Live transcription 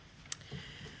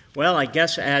Well, I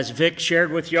guess as Vic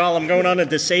shared with y'all, I'm going on a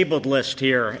disabled list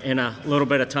here in a little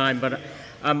bit of time, but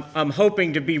I'm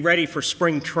hoping to be ready for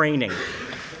spring training.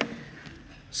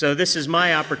 So this is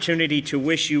my opportunity to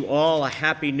wish you all a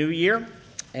happy new year.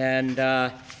 And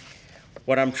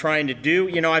what I'm trying to do,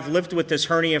 I've lived with this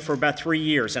hernia for about 3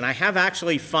 years, and I have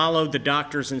actually followed the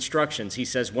doctor's instructions. He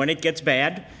says, when it gets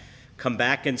bad, come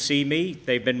back and see me.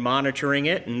 They've been monitoring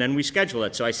it, and then we schedule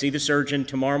it. So I see the surgeon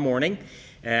tomorrow morning,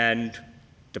 and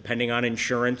depending on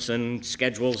insurance and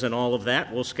schedules and all of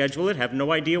that, we'll schedule it. Have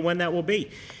no idea when that will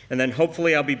be. And then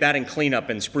hopefully I'll be batting cleanup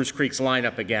in Spruce Creek's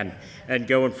lineup again and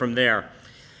going from there.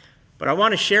 But I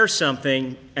want to share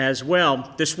something as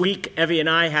well. This week, Evie and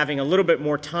I, having a little bit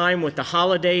more time with the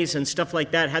holidays and stuff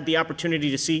like that, had the opportunity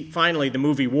to see, finally, the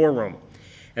movie War Room.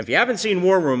 And if you haven't seen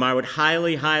War Room, I would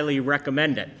highly, highly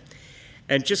recommend it.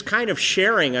 And just kind of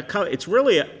sharing, it's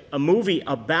really a movie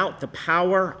about the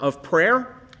power of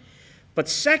prayer. But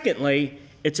secondly,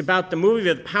 it's about the movie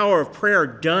of the power of prayer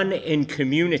done in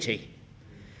community.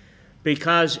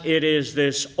 Because it is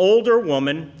this older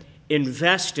woman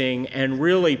investing and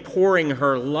really pouring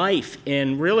her life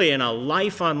in a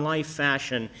life-on-life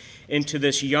fashion into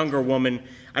this younger woman.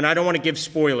 And I don't want to give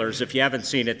spoilers if you haven't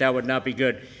seen it. That would not be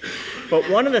good. But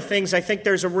one of the things, I think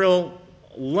there's a real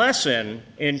lesson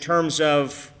in terms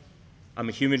of, I'm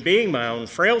a human being, my own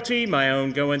frailty, my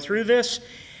own going through this,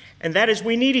 and that is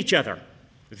we need each other.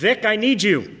 Vic, I need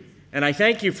you, and I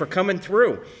thank you for coming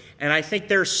through. And I think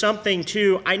there's something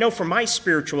too, I know for my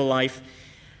spiritual life,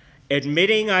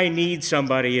 admitting I need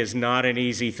somebody is not an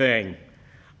easy thing.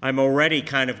 I'm already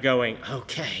kind of going,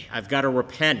 okay, I've got to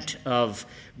repent of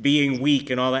being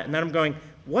weak and all that. And then I'm going,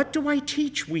 what do I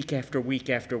teach week after week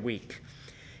after week?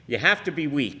 You have to be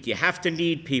weak. You have to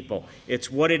need people. It's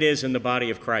what it is in the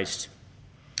body of Christ.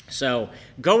 So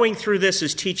going through this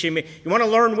is teaching me. You want to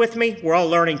learn with me? We're all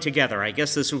learning together. I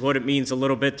guess this is what it means a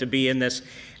little bit to be in this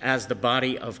as the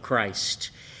body of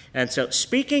Christ. And so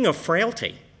speaking of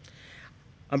frailty,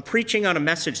 I'm preaching on a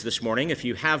message this morning. If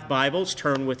you have Bibles,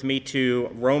 turn with me to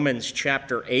Romans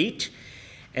chapter 8.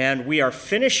 And we are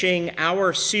finishing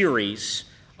our series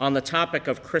on the topic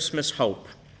of Christmas hope.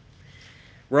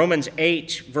 Romans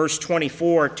 8, verse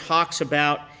 24, talks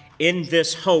about in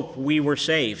this hope we were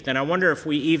saved. And I wonder if I'm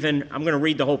going to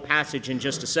read the whole passage in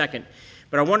just a second,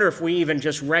 but I wonder if we even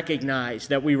just recognize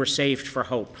that we were saved for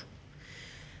hope.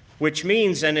 Which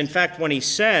means, and in fact, when he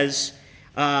says,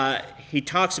 he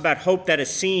talks about hope that is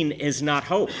seen is not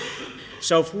hope.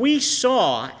 So if we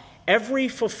saw every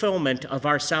fulfillment of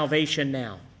our salvation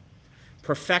now,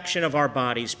 perfection of our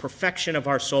bodies, perfection of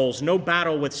our souls, no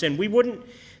battle with sin,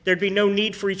 there'd be no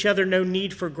need for each other, no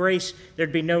need for grace,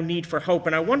 there'd be no need for hope.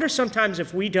 And I wonder sometimes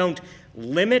if we don't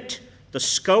limit the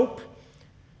scope,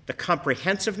 the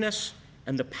comprehensiveness,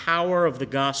 and the power of the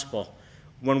gospel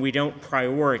when we don't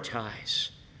prioritize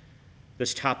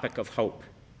this topic of hope.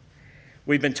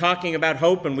 We've been talking about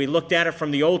hope, and we looked at it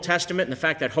from the Old Testament and the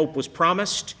fact that hope was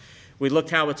promised. We looked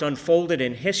how it's unfolded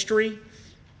in history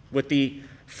with the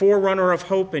forerunner of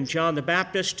hope in John the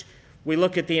Baptist. We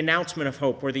look at the announcement of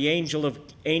hope, where the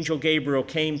angel Gabriel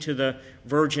came to the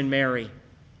Virgin Mary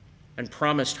and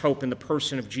promised hope in the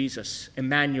person of Jesus,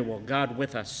 Emmanuel, God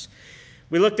with us.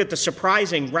 We looked at the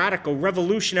surprising, radical,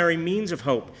 revolutionary means of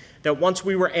hope, that once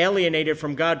we were alienated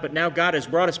from God, but now God has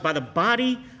brought us by the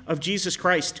body of Jesus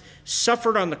Christ,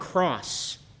 suffered on the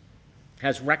cross,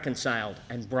 has reconciled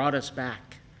and brought us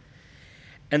back.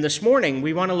 And this morning,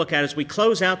 we want to look at, as we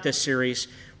close out this series,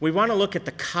 we want to look at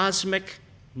the cosmic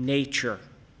nature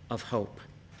of hope.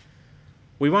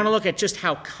 We want to look at just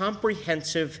how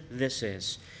comprehensive this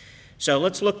is. So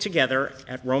let's look together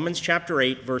at Romans chapter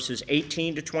 8, verses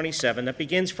 18 to 27, that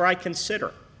begins, "For I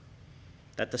consider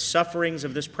that the sufferings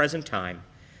of this present time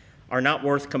are not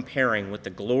worth comparing with the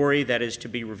glory that is to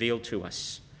be revealed to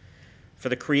us. For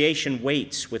the creation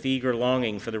waits with eager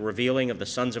longing for the revealing of the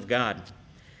sons of God.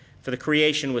 For the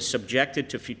creation was subjected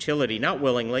to futility, not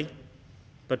willingly,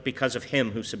 but because of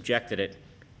him who subjected it,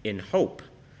 in hope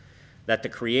that the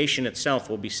creation itself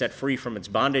will be set free from its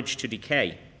bondage to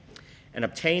decay and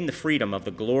obtain the freedom of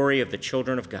the glory of the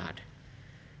children of God.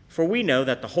 For we know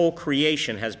that the whole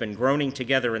creation has been groaning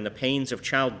together in the pains of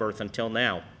childbirth until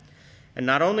now. And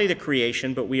not only the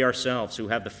creation, but we ourselves, who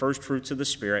have the first fruits of the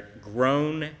Spirit,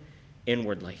 groan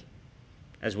inwardly,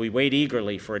 as we wait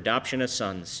eagerly for adoption as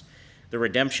sons, the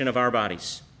redemption of our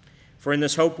bodies. For in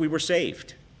this hope we were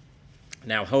saved.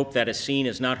 Now hope that is seen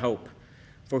is not hope,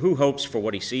 for who hopes for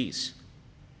what he sees?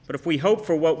 But if we hope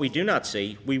for what we do not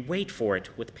see, we wait for it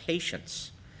with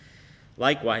patience.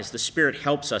 Likewise, the Spirit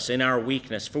helps us in our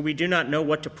weakness, for we do not know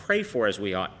what to pray for as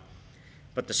we ought.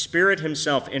 but the Spirit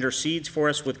himself intercedes for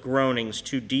us with groanings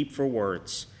too deep for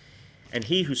words. And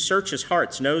he who searches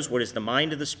hearts knows what is the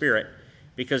mind of the Spirit,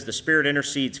 because the Spirit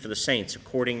intercedes for the saints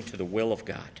according to the will of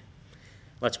God.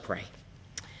 Let's pray.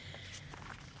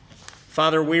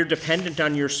 Father, we're dependent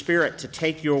on your Spirit to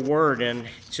take your word and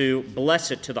to bless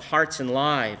it to the hearts and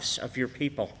lives of your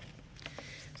people.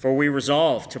 For we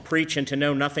resolve to preach and to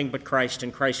know nothing but Christ,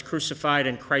 and Christ crucified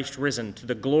and Christ risen, to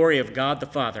the glory of God the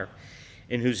Father,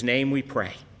 in whose name we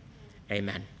pray.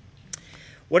 Amen.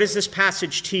 What does this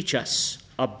passage teach us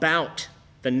about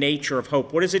the nature of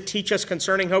hope? What does it teach us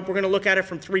concerning hope? We're going to look at it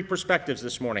from three perspectives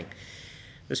this morning.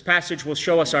 This passage will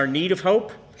show us our need of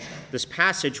hope. This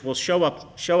passage will show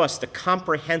us the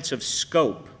comprehensive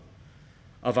scope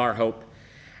of our hope.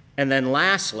 And then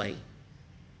lastly,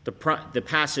 the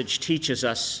passage teaches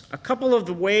us a couple of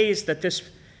the ways that this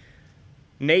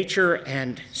nature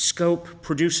and scope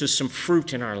produces some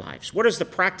fruit in our lives. What is the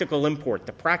practical import,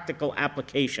 the practical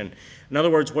application? In other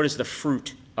words, what is the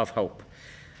fruit of hope?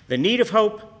 The need of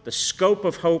hope, the scope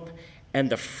of hope, and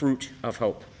the fruit of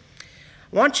hope.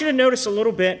 I want you to notice a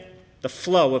little bit the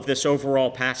flow of this overall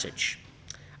passage.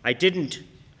 I didn't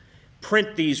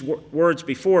print these words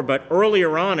before, but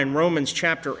earlier on in Romans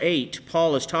chapter 8,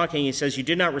 Paul is talking. He says, "You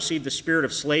did not receive the spirit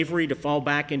of slavery to fall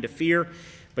back into fear,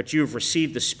 but you have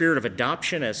received the spirit of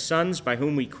adoption as sons, by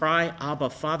whom we cry,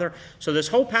 Abba, Father." So this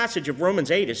whole passage of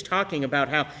Romans 8 is talking about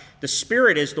how the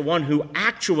Spirit is the one who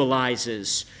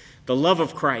actualizes the love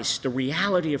of Christ, the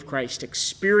reality of Christ,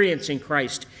 experiencing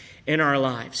Christ in our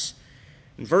lives.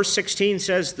 And verse 16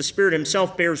 says the Spirit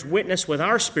himself bears witness with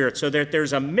our spirit, so that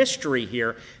there's a mystery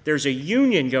here. There's a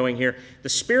union going here. The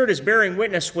Spirit is bearing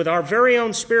witness with our very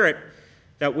own spirit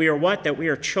that we are what? That we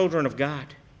are children of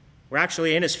God. We're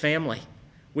actually in his family.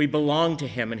 We belong to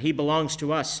him, and he belongs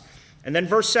to us. And then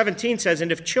verse 17 says,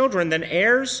 "And if children, then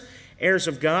heirs, heirs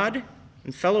of God,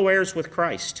 and fellow heirs with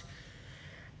Christ."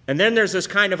 And then there's this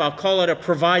kind of, I'll call it a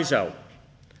proviso.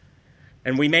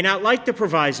 And we may not like the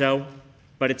proviso,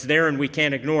 but it's there and we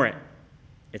can't ignore it.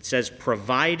 It says,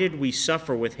 "Provided we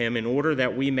suffer with him in order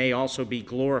that we may also be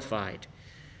glorified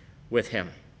with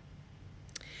him."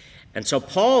 And so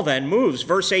Paul then moves.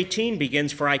 Verse 18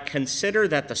 begins, "For I consider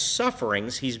that the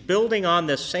sufferings," he's building on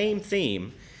this same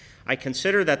theme, "I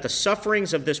consider that the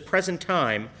sufferings of this present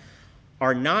time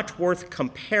are not worth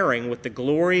comparing with the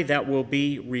glory that will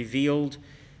be revealed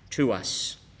to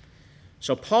us."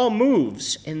 So Paul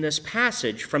moves in this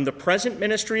passage from the present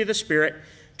ministry of the Spirit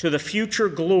to the future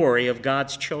glory of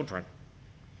God's children.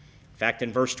 In fact,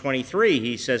 in verse 23,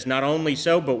 he says, "Not only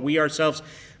so, but we ourselves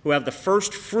who have the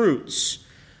first fruits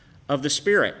of the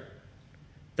Spirit,"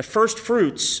 the first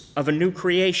fruits of a new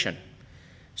creation.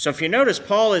 So if you notice,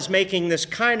 Paul is making this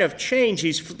kind of change.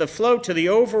 He's the flow to the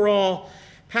overall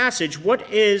passage.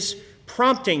 What is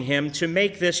prompting him to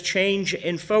make this change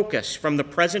in focus from the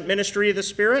present ministry of the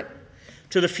Spirit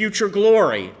to the future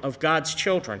glory of God's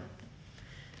children?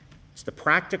 It's the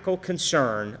practical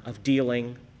concern of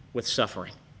dealing with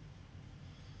suffering.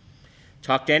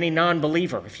 Talk to any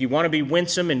non-believer. If you want to be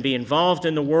winsome and be involved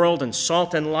in the world and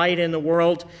salt and light in the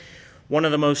world, one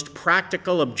of the most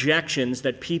practical objections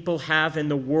that people have in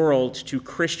the world to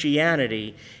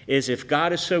Christianity is, if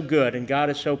God is so good and God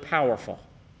is so powerful,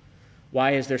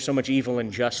 why is there so much evil and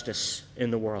injustice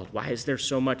in the world? Why is there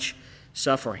so much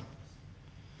suffering?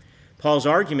 Paul's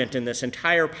argument in this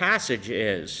entire passage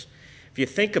is, if you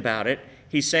think about it,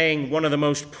 he's saying one of the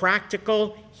most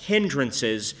practical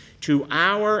hindrances to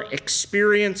our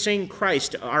experiencing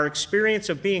Christ, our experience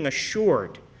of being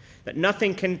assured that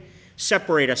nothing can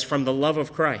separate us from the love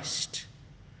of Christ,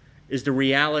 is the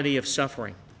reality of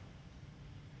suffering.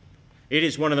 It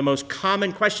is one of the most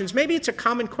common questions. Maybe it's a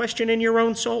common question in your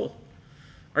own soul.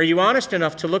 Are you honest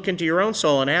enough to look into your own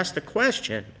soul and ask the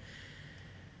question,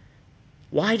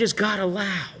 why does God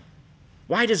allow?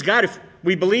 Why does God, if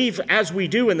we believe as we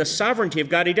do in the sovereignty of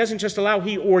God, he doesn't just allow,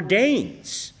 he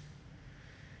ordains.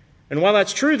 And while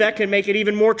that's true, that can make it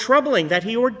even more troubling that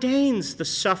he ordains the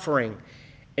suffering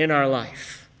in our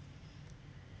life.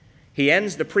 He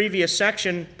ends the previous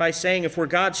section by saying if we're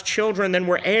God's children, then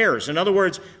we're heirs. In other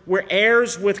words, we're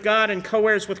heirs with God and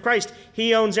co-heirs with Christ.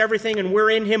 He owns everything and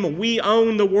we're in him. We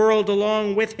own the world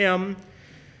along with him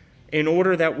in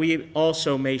order that we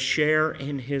also may share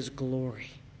in his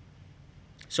glory.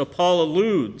 So Paul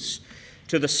alludes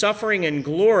to the suffering and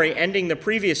glory ending the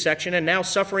previous section, and now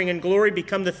suffering and glory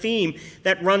become the theme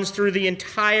that runs through the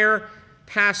entire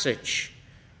passage.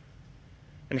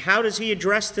 And how does he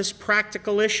address this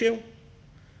practical issue?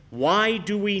 Why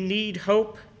do we need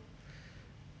hope?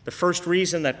 The first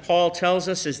reason that Paul tells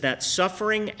us is that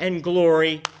suffering and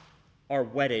glory are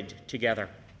wedded together.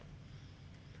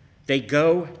 They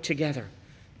go together.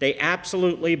 They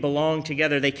absolutely belong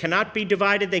together. They cannot be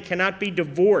divided. They cannot be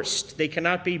divorced. They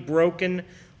cannot be broken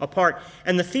apart.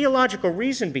 And the theological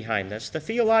reason behind this, the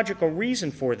theological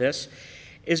reason for this,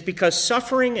 is because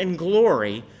suffering and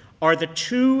glory are the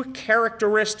two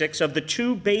characteristics of the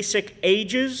two basic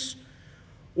ages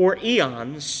or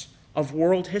eons of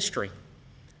world history.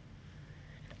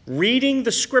 Reading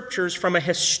the scriptures from a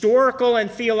historical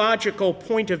and theological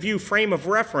point of view, frame of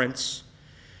reference,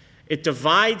 it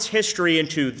divides history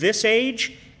into this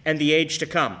age and the age to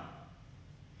come.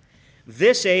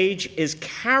 This age is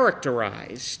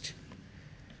characterized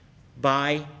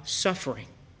by suffering,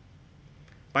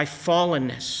 by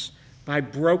fallenness, by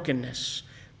brokenness,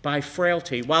 by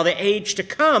frailty, while the age to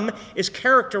come is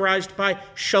characterized by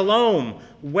shalom,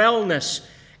 wellness,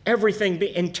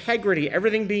 integrity,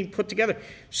 everything being put together.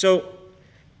 So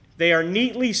they are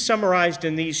neatly summarized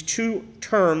in these two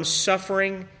terms,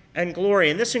 suffering and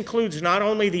glory. And this includes not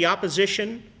only the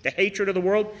opposition, the hatred of the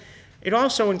world, it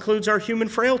also includes our human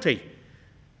frailty.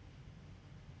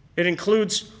 It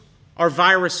includes our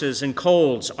viruses and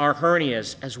colds, our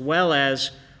hernias, as well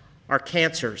as our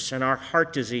cancers and our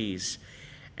heart disease,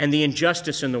 and the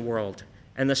injustice in the world,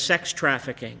 and the sex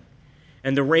trafficking,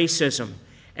 and the racism,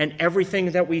 and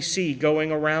everything that we see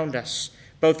going around us,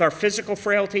 both our physical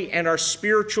frailty and our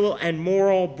spiritual and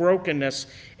moral brokenness.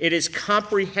 It is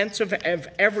comprehensive of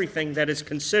everything that is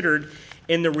considered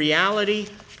in the reality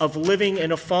of living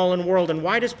in a fallen world. And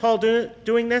why does Paul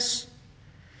doing this?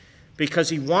 Because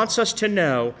he wants us to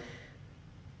know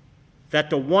that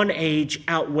the one age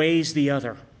outweighs the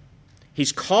other.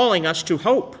 He's calling us to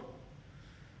hope.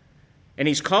 And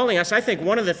he's calling us, I think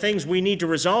one of the things we need to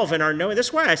resolve in our knowing, this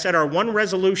is why I said our one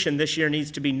resolution this year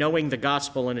needs to be knowing the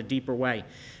gospel in a deeper way.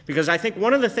 Because I think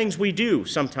one of the things we do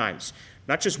sometimes,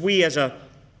 not just we as a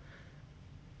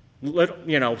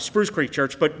Spruce Creek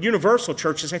Church, but universal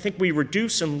churches, I think we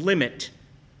reduce and limit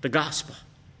the gospel.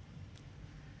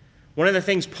 One of the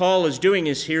things Paul is doing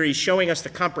is here, he's showing us the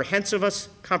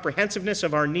comprehensiveness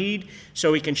of our need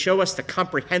so he can show us the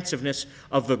comprehensiveness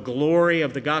of the glory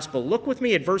of the gospel. Look with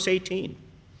me at verse 18.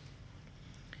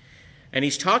 And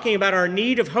he's talking about our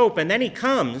need of hope, and then he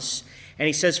comes and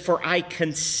he says, "For I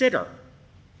consider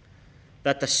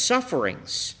that the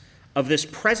sufferings of this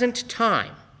present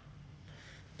time,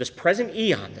 this present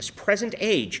eon, this present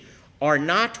age, are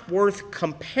not worth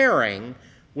comparing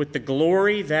with the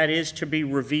glory that is to be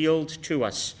revealed to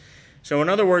us." So in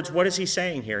other words, what is he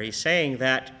saying here? He's saying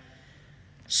that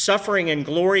suffering and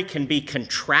glory can be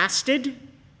contrasted,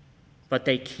 but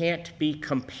they can't be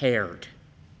compared.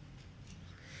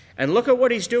 And look at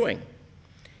what he's doing.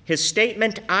 His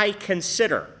statement, "I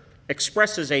consider,"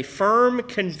 expresses a firm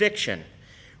conviction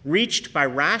reached by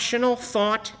rational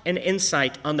thought and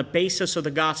insight on the basis of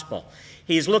the gospel.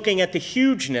 He's looking at the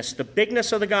hugeness, the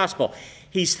bigness of the gospel.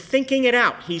 He's thinking it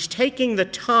out. He's taking the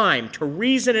time to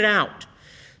reason it out,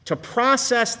 to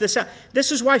process this out.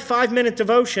 This is why 5-minute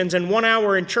devotions and 1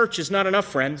 hour in church is not enough,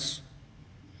 friends.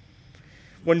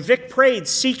 When Vic prayed,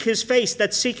 "Seek his face,"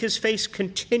 that's seek his face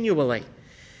continually.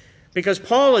 Because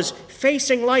Paul is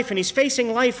facing life, and he's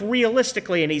facing life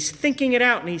realistically, and he's thinking it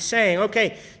out, and he's saying,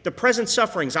 okay, the present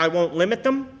sufferings, I won't limit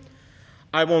them.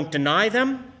 I won't deny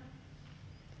them.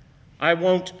 I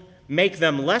won't make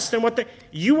them less than what they...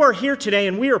 You are here today,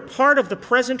 and we are part of the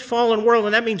present fallen world,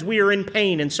 and that means we are in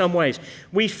pain in some ways.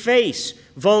 We face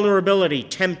vulnerability,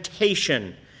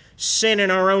 temptation, sin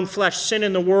in our own flesh, sin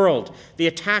in the world, the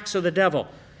attacks of the devil.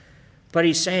 But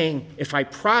he's saying, if I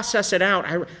process it out,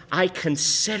 I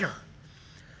consider.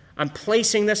 I'm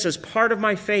placing this as part of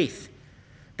my faith,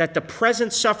 that the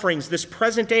present sufferings, this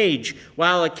present age,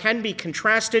 while it can be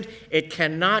contrasted, it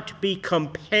cannot be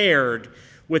compared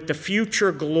with the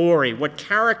future glory, what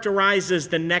characterizes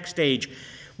the next age.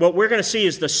 What we're going to see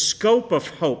is the scope of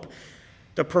hope,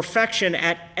 the perfection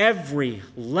at every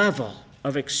level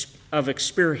of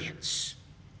experience.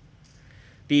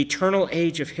 The eternal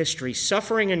age of history.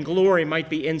 Suffering and glory might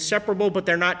be inseparable, but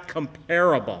they're not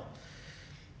comparable.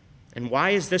 And why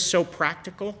is this so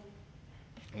practical?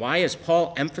 Why is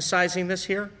Paul emphasizing this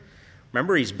here?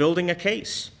 Remember, he's building a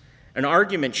case, an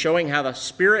argument showing how the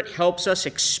Spirit helps us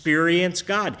experience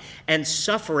God. And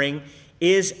suffering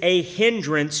is a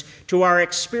hindrance to our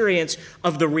experience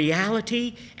of the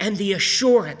reality and the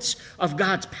assurance of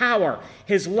God's power,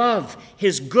 his love,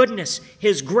 his goodness,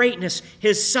 his greatness,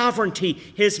 his sovereignty,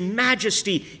 his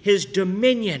majesty, his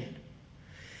dominion.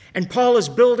 And Paul is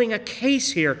building a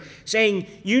case here, saying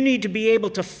you need to be able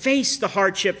to face the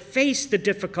hardship, face the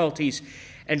difficulties,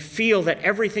 and feel that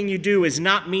everything you do is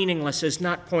not meaningless, is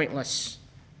not pointless.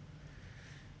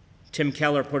 Tim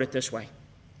Keller put it this way.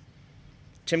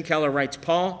 Tim Keller writes,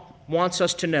 Paul wants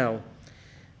us to know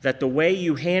that the way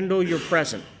you handle your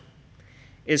present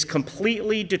is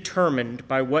completely determined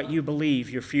by what you believe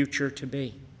your future to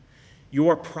be.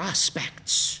 Your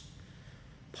prospects.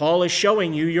 Paul is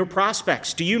showing you your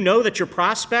prospects. Do you know that your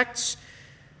prospects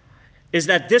is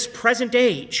that this present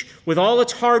age, with all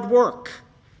its hard work,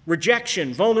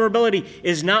 rejection, vulnerability,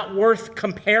 is not worth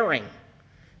comparing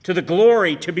to the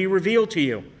glory to be revealed to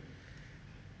you?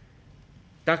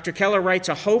 Dr. Keller writes,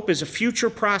 a hope is a future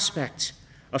prospect,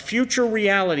 a future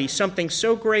reality, something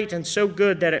so great and so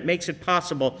good that it makes it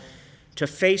possible to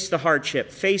face the hardship,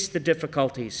 face the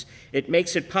difficulties. It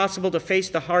makes it possible to face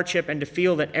the hardship and to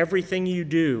feel that everything you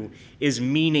do is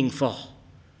meaningful.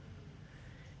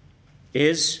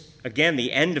 Again,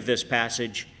 the end of this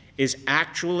passage is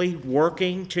actually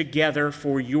working together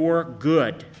for your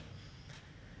good.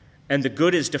 And the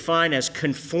good is defined as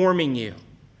conforming you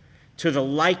to the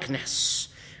likeness.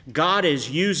 God is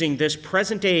using this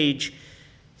present age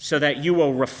so that you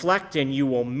will reflect and you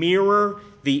will mirror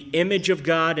the image of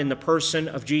God in the person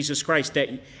of Jesus Christ. That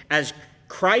as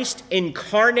Christ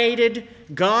incarnated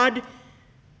God,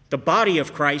 the body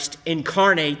of Christ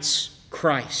incarnates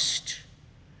Christ.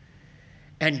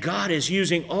 And God is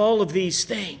using all of these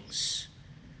things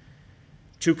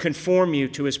to conform you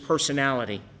to his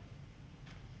personality.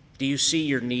 Do you see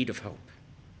your need of hope?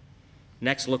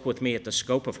 Next, look with me at the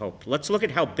scope of hope. Let's look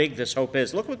at how big this hope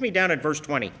is. Look with me down at verse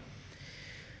 20.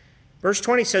 Verse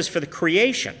 20 says, for the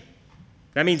creation,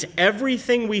 that means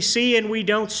everything we see and we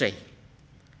don't see,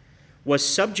 was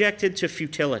subjected to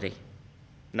futility,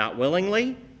 not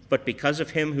willingly, but because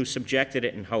of him who subjected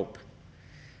it in hope,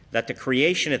 that the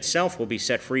creation itself will be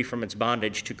set free from its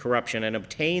bondage to corruption and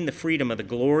obtain the freedom of the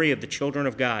glory of the children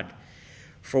of God.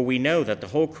 For we know that the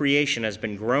whole creation has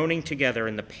been groaning together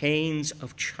in the pains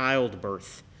of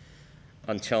childbirth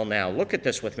until now. Look at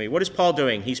this with me. What is Paul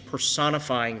doing? He's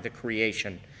personifying the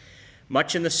creation,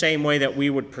 much in the same way that we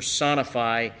would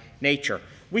personify nature.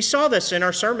 We saw this in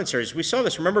our sermon series. We saw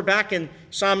this, remember back in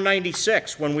Psalm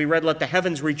 96 when we read, let the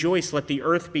heavens rejoice, let the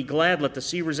earth be glad, let the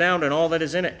sea resound and all that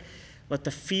is in it. Let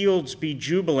the fields be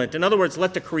jubilant. In other words,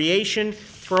 let the creation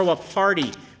throw a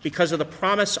party because of the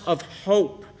promise of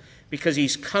hope, because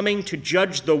he's coming to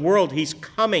judge the world. He's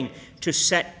coming to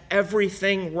set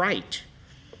everything right.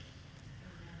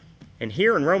 And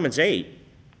here in Romans 8,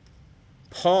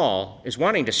 Paul is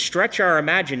wanting to stretch our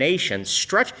imagination.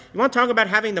 You want to talk about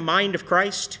having the mind of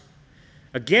Christ?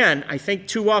 Again, I think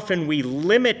too often we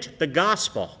limit the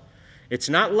gospel. It's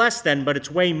not less than, but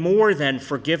it's way more than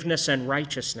forgiveness and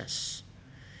righteousness.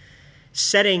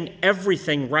 Setting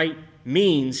everything right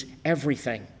means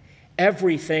everything.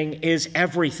 Everything is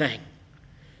everything.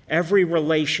 Every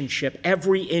relationship,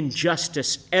 every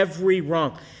injustice, every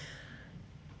wrong.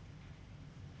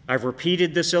 I've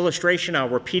repeated this illustration. I'll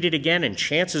repeat it again, and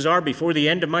chances are before the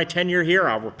end of my tenure here,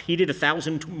 I'll repeat it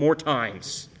 1,000 more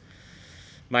times.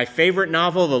 My favorite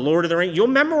novel, The Lord of the Rings, you'll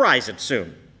memorize it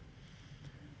soon.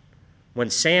 When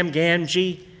Sam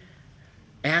Gamgee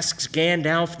asks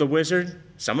Gandalf the wizard,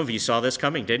 some of you saw this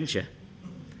coming, didn't you?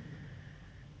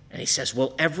 And he says,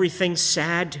 will everything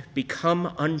sad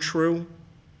become untrue?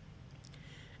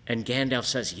 And Gandalf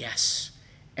says, yes,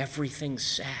 everything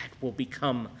sad will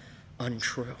become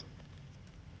untrue.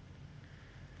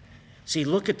 See,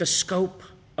 look at the scope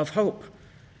of hope.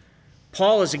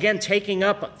 Paul is again taking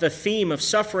up the theme of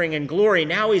suffering and glory.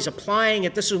 Now he's applying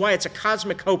it. This is why it's a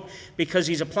cosmic hope, because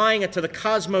he's applying it to the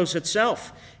cosmos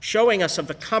itself, showing us of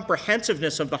the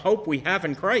comprehensiveness of the hope we have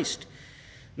in Christ.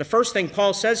 The first thing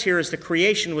Paul says here is the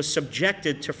creation was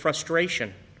subjected to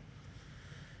frustration.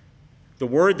 The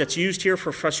word that's used here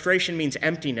for frustration means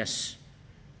emptiness,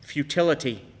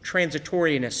 futility,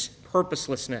 transitoriness,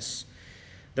 purposelessness.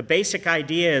 The basic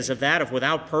idea is of that of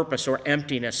without purpose or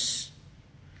emptiness.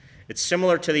 It's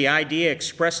similar to the idea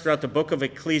expressed throughout the book of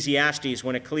Ecclesiastes,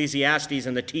 when Ecclesiastes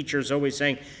and the teacher is always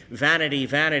saying, vanity,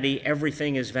 vanity,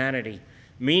 everything is vanity.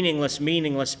 Meaningless,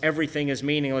 meaningless, everything is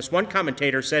meaningless. One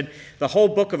commentator said the whole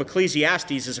book of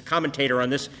Ecclesiastes is a commentary on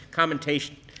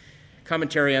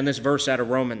this verse out of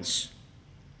Romans.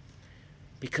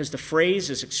 Because the phrase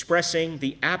is expressing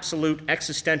the absolute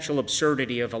existential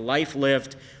absurdity of a life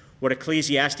lived, what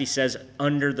Ecclesiastes says,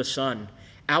 under the sun,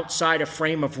 outside a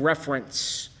frame of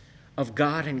reference of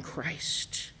God and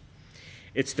Christ.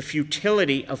 It's the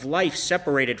futility of life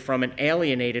separated from and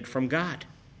alienated from God.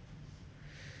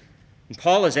 And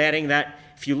Paul is adding that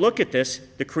if you look at this,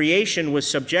 the creation was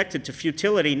subjected to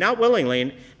futility, not willingly.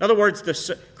 In other words,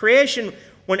 the creation,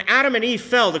 when Adam and Eve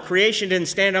fell, the creation didn't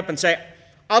stand up and say,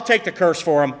 I'll take the curse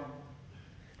for them.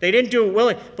 They didn't do it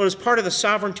willingly, but it was part of the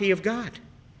sovereignty of God.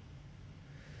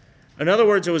 In other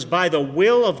words, it was by the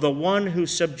will of the one who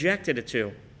subjected it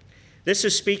to. This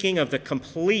is speaking of the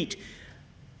complete,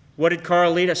 what did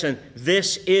Carl lead us in?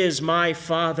 This is my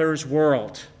Father's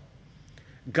world.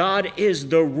 God is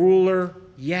the ruler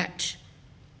yet.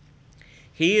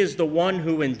 He is the one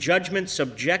who in judgment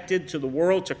subjected to the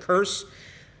world to curse.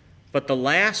 But the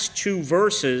last two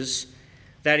verses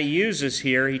that he uses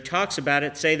here, he talks about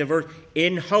it, say the verse,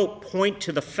 in hope, point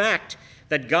to the fact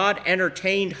that God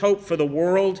entertained hope for the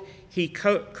world he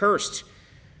cursed.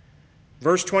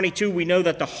 Verse 22, we know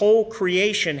that the whole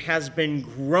creation has been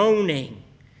groaning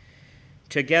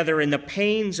together in the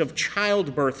pains of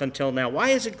childbirth until now. Why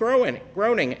is it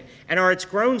groaning? And are its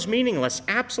groans meaningless?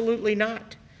 Absolutely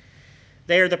not.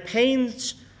 They are the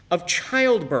pains of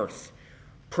childbirth,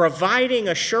 providing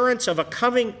assurance of a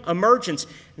coming emergence,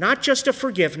 not just of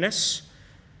forgiveness,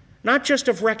 not just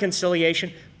of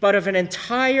reconciliation, but of an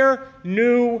entire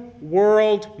new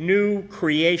world, new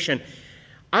creation.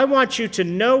 I want you to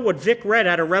know what Vic read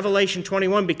out of Revelation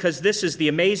 21, because this is the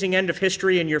amazing end of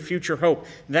history and your future hope.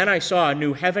 Then I saw a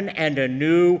new heaven and a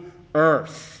new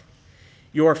earth.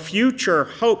 Your future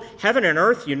hope, heaven and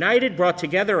earth united, brought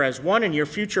together as one, and your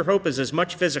future hope is as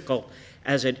much physical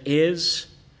as it is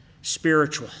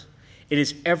spiritual. It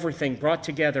is everything brought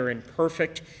together in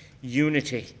perfect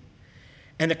unity.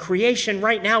 And the creation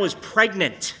right now is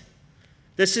pregnant.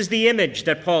 This is the image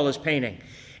that Paul is painting.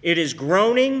 It is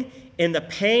groaning in the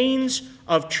pains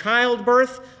of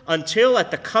childbirth until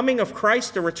at the coming of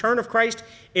Christ, the return of Christ,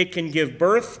 it can give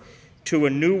birth to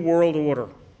a new world order.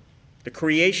 The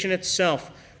creation itself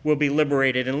will be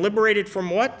liberated. And liberated from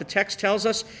what? The text tells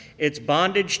us it's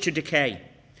bondage to decay.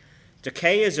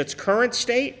 Decay is its current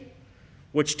state,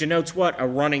 which denotes what? A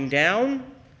running down,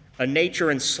 a nature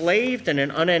enslaved in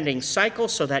an unending cycle,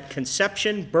 so that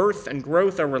conception, birth, and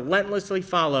growth are relentlessly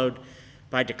followed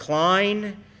by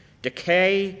decline,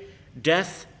 decay,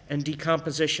 death, and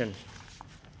decomposition.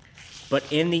 But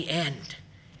in the end,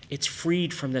 it's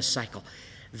freed from this cycle.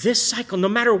 This cycle, no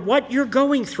matter what you're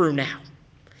going through now,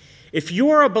 if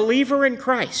you are a believer in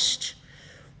Christ,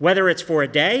 whether it's for a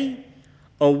day,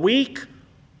 a week,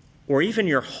 or even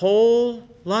your whole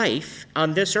life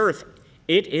on this earth,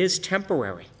 it is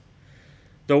temporary.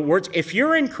 The words, if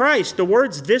you're in Christ, the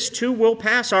words, this too will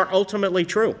pass, are ultimately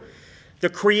true. The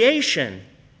creation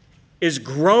is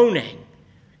groaning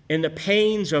in the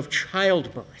pains of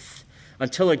childbirth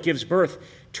until it gives birth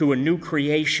to a new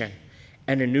creation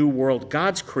and a new world.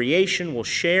 God's creation will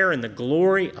share in the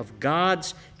glory of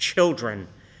God's children,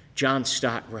 John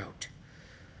Stott wrote.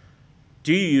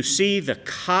 Do you see the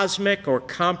cosmic or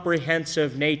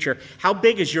comprehensive nature? How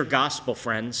big is your gospel,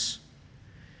 friends?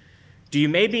 Do you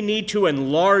maybe need to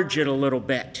enlarge it a little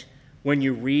bit when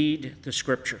you read the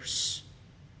scriptures?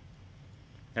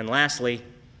 And lastly,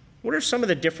 what are some of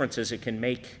the differences it can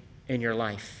make in your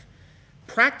life?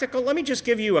 Practical, let me just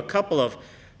give you a couple of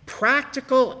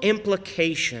practical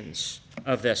implications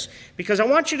of this, because I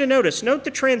want you to note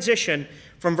the transition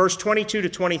from verse 22 to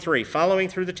 23, following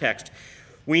through the text.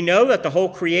 We know that the whole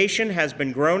creation has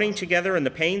been groaning together in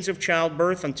the pains of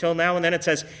childbirth until now, and then it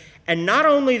says, and not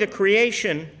only the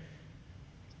creation,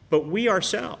 but we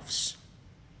ourselves.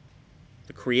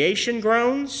 The creation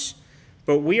groans,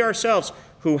 but we ourselves,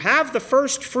 who have the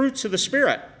first fruits of the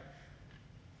Spirit,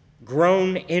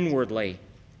 groan inwardly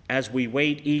as we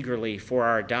wait eagerly for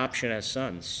our adoption as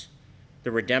sons,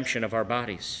 the redemption of our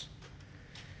bodies.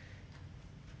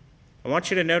 I want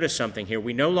you to notice something here.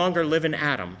 We no longer live in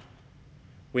Adam.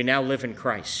 We now live in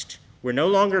Christ. We're no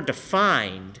longer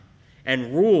defined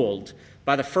and ruled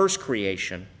by the first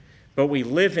creation, but we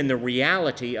live in the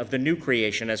reality of the new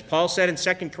creation. As Paul said in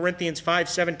 2 Corinthians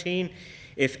 5:17,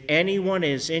 if anyone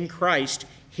is in Christ,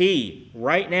 he,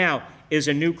 right now, is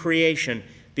a new creation.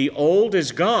 The old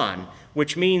is gone,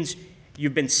 which means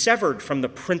you've been severed from the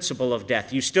principle of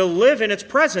death. You still live in its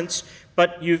presence,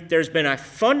 but there's been a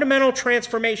fundamental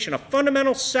transformation, a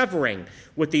fundamental severing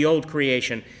with the old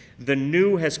creation. The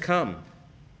new has come.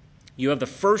 You have the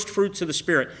first fruits of the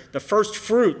Spirit, the first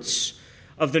fruits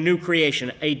of the new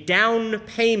creation, a down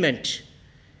payment,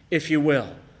 if you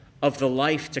will, of the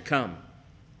life to come.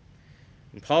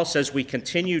 And Paul says we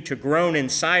continue to groan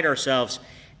inside ourselves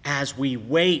as we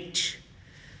wait.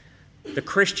 The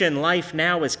Christian life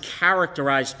now is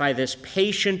characterized by this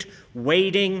patient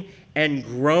waiting and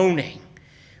groaning.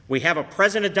 We have a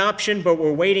present adoption, but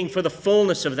we're waiting for the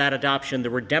fullness of that adoption, the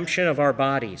redemption of our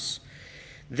bodies.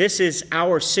 This is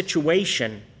our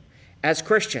situation as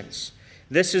Christians.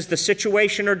 This is the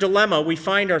situation or dilemma we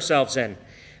find ourselves in.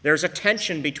 There's a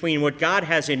tension between what God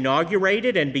has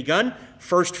inaugurated and begun,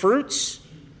 first fruits,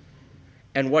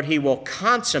 and what he will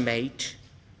consummate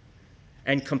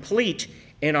and complete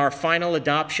in our final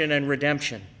adoption and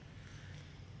redemption.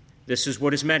 This is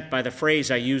what is meant by the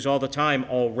phrase I use all the time,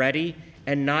 already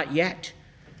and not yet.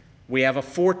 We have a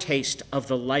foretaste of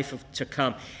the life to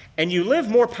come. And you live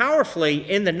more powerfully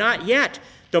in the not yet,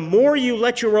 the more you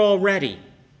let your already,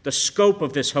 the scope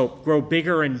of this hope, grow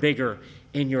bigger and bigger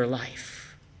in your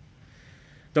life.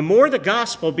 The more the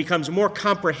gospel becomes more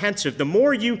comprehensive, the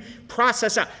more you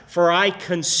process out, for I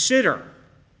consider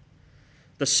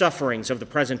the sufferings of the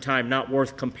present time not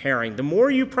worth comparing. The more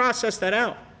you process that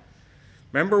out,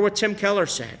 remember what Tim Keller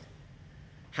said.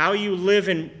 How you live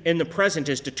in the present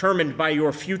is determined by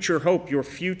your future hope, your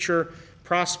future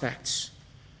prospects.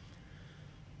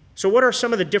 So what are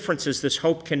some of the differences this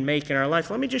hope can make in our life?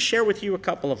 Let me just share with you a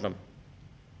couple of them.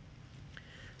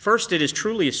 First, it is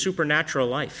truly a supernatural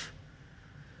life.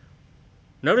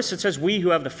 Notice it says, we who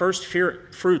have the first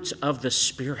fruits of the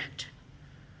Spirit.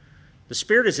 The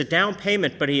Spirit is a down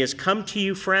payment, but he has come to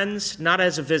you, friends, not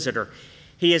as a visitor.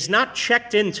 He has not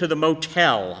checked into the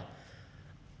motel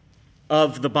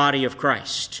of the body of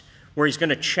Christ, where he's going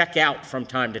to check out from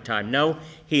time to time. No,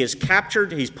 he is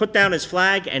captured, he's put down his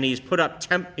flag, and he's put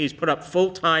up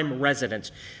full-time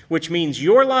residence, which means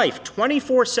your life,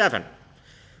 24/7,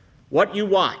 what you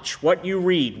watch, what you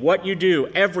read, what you do,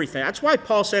 everything. That's why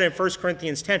Paul said in 1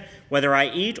 Corinthians 10, whether I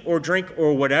eat or drink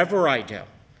or whatever I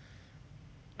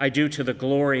do to the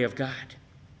glory of God.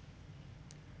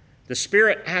 The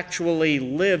Spirit actually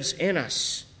lives in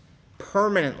us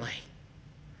permanently,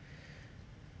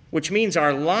 which means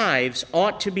our lives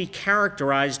ought to be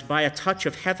characterized by a touch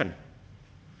of heaven,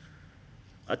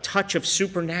 a touch of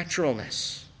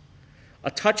supernaturalness,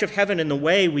 a touch of heaven in the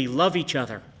way we love each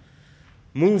other,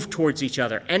 move towards each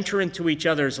other, enter into each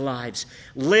other's lives,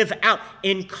 live out,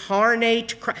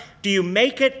 incarnate Christ. Do you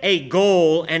make it a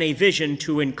goal and a vision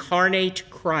to incarnate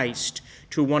Christ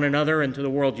to one another and to the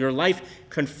world? Your life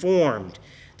conformed.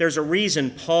 There's a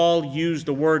reason Paul used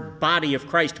the word body of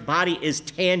Christ. Body is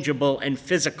tangible and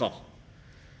physical.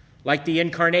 Like the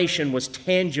incarnation was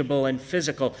tangible and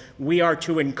physical, we are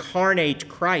to incarnate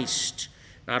Christ,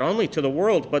 not only to the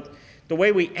world, but the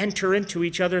way we enter into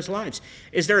each other's lives.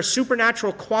 Is there a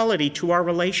supernatural quality to our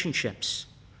relationships?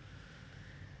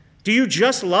 Do you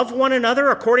just love one another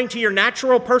according to your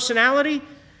natural personality?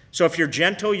 So if you're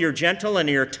gentle, and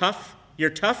you're tough, you're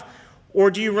tough. Or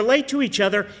do you relate to each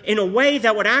other in a way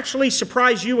that would actually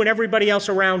surprise you and everybody else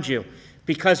around you?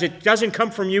 Because it doesn't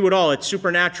come from you at all, it's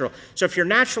supernatural. So if you're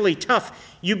naturally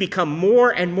tough, you become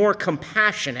more and more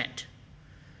compassionate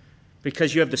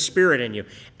because you have the Spirit in you.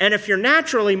 And if you're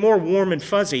naturally more warm and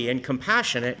fuzzy and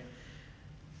compassionate,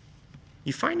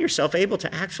 you find yourself able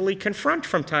to actually confront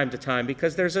from time to time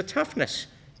because there's a toughness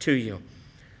to you.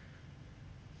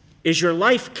 Is your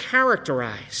life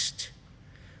characterized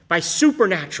by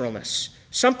supernaturalness,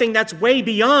 something that's way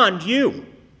beyond you?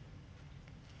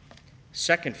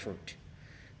 Second fruit.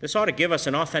 This ought to give us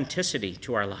an authenticity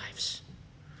to our lives.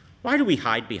 Why do we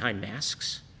hide behind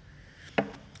masks?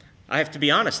 I have to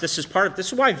be honest, this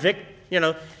is why Vic,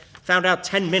 found out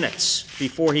 10 minutes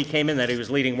before he came in that he was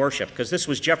leading worship, because this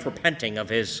was Jeff repenting of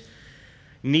his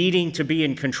needing to be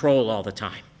in control all the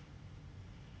time.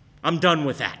 I'm done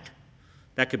with that.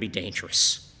 That could be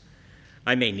dangerous.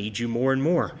 I may need you more and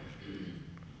more.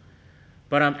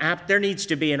 But there needs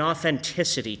to be an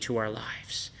authenticity to our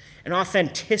lives, an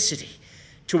authenticity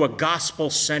to a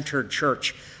gospel-centered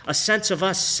church, a sense of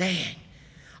us saying,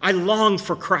 I long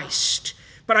for Christ,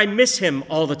 but I miss him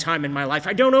all the time in my life.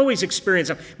 I don't always experience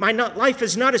him. My life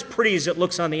is not as pretty as it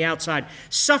looks on the outside.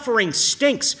 Suffering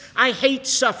stinks. I hate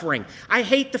suffering. I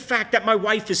hate the fact that my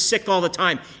wife is sick all the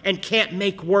time and can't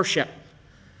make worship.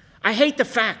 I hate the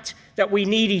fact that we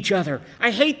need each other.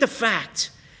 I hate the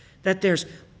fact that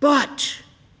but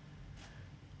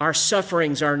our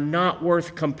sufferings are not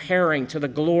worth comparing to the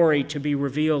glory to be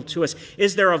revealed to us.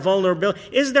 Is there a vulnerability?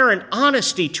 Is there an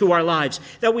honesty to our lives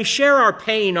that we share our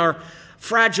pain, our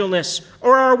fragileness,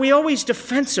 or are we always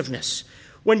defensiveness?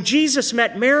 When Jesus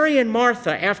met Mary and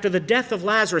Martha after the death of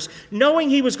Lazarus,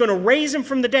 knowing he was going to raise him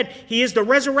from the dead, he is the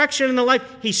resurrection and the life,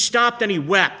 he stopped and he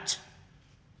wept.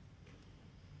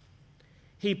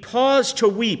 He paused to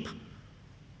weep.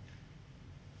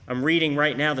 I'm reading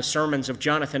right now the sermons of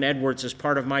Jonathan Edwards as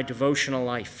part of my devotional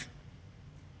life.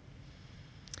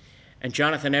 And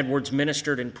Jonathan Edwards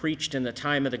ministered and preached in the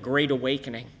time of the Great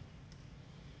Awakening.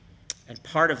 And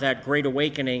part of that Great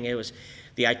Awakening, it was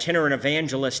the itinerant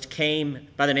evangelist came,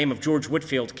 by the name of George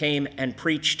Whitefield, came and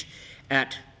preached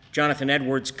at Jonathan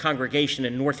Edwards' congregation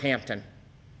in Northampton.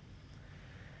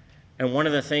 And one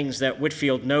of the things that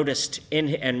Whitefield noticed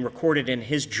and recorded in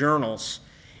his journals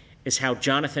is how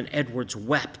Jonathan Edwards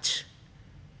wept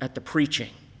at the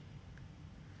preaching.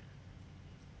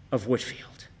 of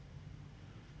Whitfield.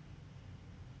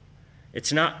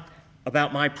 It's not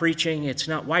about my preaching. It's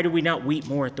not, why do we not weep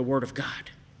more at the Word of God?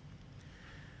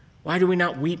 Why do we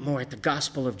not weep more at the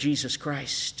gospel of Jesus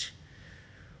Christ?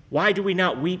 Why do we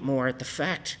not weep more at the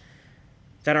fact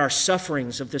that our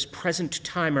sufferings of this present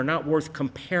time are not worth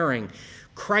comparing?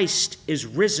 Christ is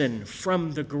risen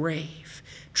from the grave,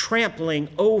 trampling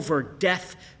over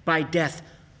death by death.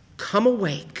 Come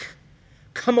awake.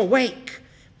 Come awake.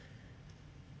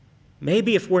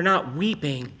 Maybe if we're not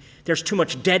weeping, there's too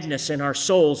much deadness in our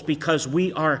souls because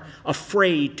we are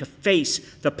afraid to face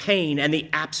the pain and the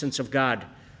absence of God.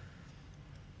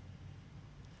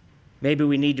 Maybe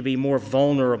we need to be more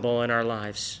vulnerable in our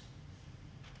lives.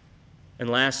 And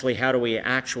lastly, how do we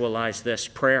actualize this?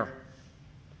 Prayer.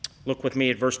 Look with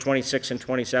me at verse 26 and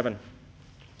 27.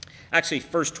 Actually,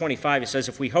 verse 25, it says,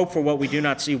 if we hope for what we do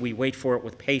not see, we wait for it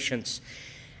with patience.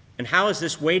 And how is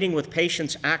this waiting with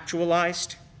patience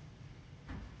actualized?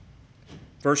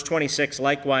 Verse 26,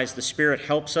 likewise, the Spirit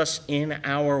helps us in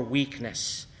our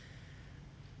weakness.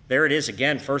 There it is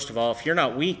again. First of all, if you're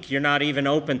not weak, you're not even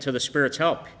open to the Spirit's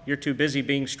help. You're too busy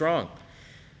being strong.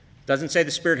 It doesn't say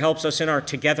the Spirit helps us in our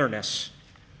togetherness.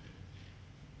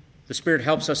 The Spirit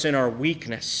helps us in our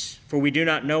weakness. For we do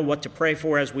not know what to pray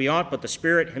for as we ought, but the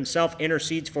Spirit himself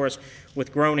intercedes for us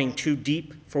with groaning too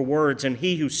deep for words. And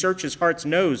he who searches hearts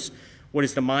knows what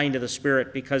is the mind of the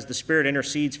Spirit, because the Spirit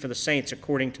intercedes for the saints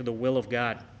according to the will of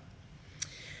God.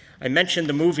 I mentioned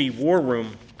the movie War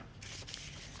Room.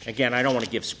 Again, I don't want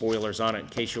to give spoilers on it in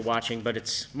case you're watching, but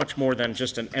it's much more than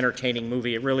just an entertaining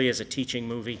movie. It really is a teaching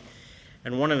movie.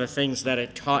 And one of the things that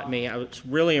it taught me, I was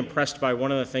really impressed by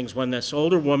one of the things when this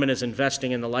older woman is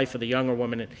investing in the life of the younger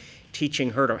woman and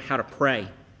teaching her how to pray.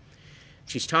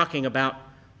 She's talking about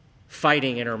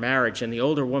fighting in her marriage, and the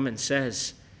older woman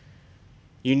says,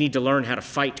 you need to learn how to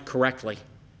fight correctly.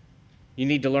 You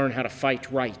need to learn how to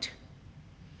fight right.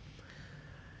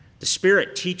 The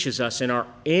Spirit teaches us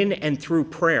in and through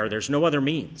prayer, there's no other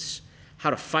means, how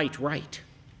to fight right.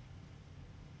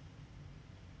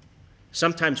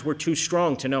 Sometimes we're too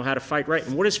strong to know how to fight right.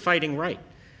 And what is fighting right?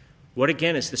 What,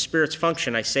 again, is the Spirit's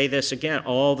function? I say this again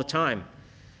all the time.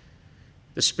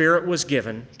 The Spirit was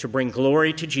given to bring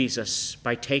glory to Jesus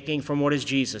by taking from what is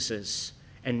Jesus's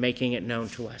and making it known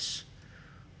to us.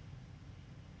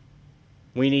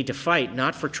 We need to fight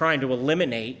not for trying to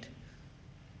eliminate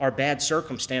our bad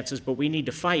circumstances, but we need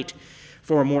to fight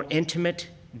for a more intimate,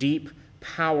 deep,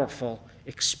 powerful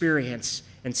experience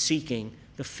and seeking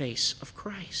the face of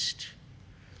Christ.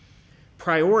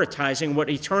 Prioritizing what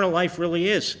eternal life really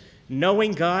is,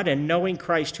 knowing God and knowing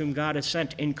Christ whom God has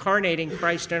sent, incarnating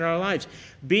Christ in our lives,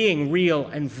 being real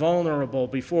and vulnerable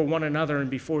before one another and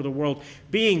before the world,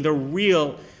 being the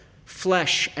real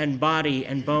flesh and body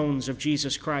and bones of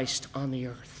Jesus Christ on the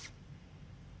earth.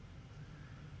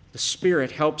 The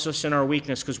Spirit helps us in our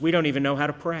weakness because we don't even know how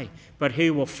to pray. But He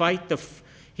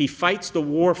fights the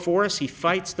war for us. He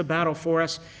fights the battle for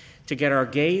us to get our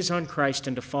gaze on Christ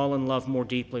and to fall in love more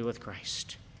deeply with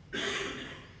Christ.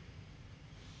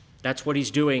 That's what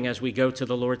He's doing as we go to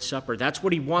the Lord's Supper. That's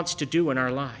what He wants to do in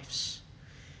our lives.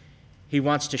 He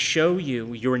wants to show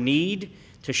you your need,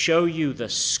 to show you the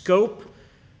scope,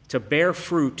 to bear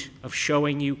fruit of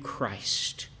showing you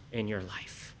Christ in your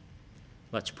life.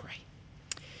 Let's pray.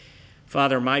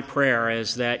 Father, my prayer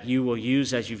is that you will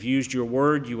use, as you've used your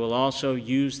word, you will also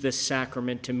use this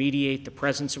sacrament to mediate the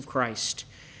presence of Christ,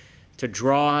 to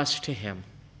draw us to Him,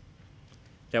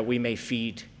 that we may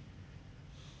feed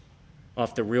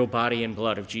off the real body and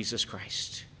blood of Jesus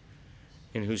Christ,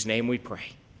 in whose name we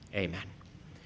pray. Amen.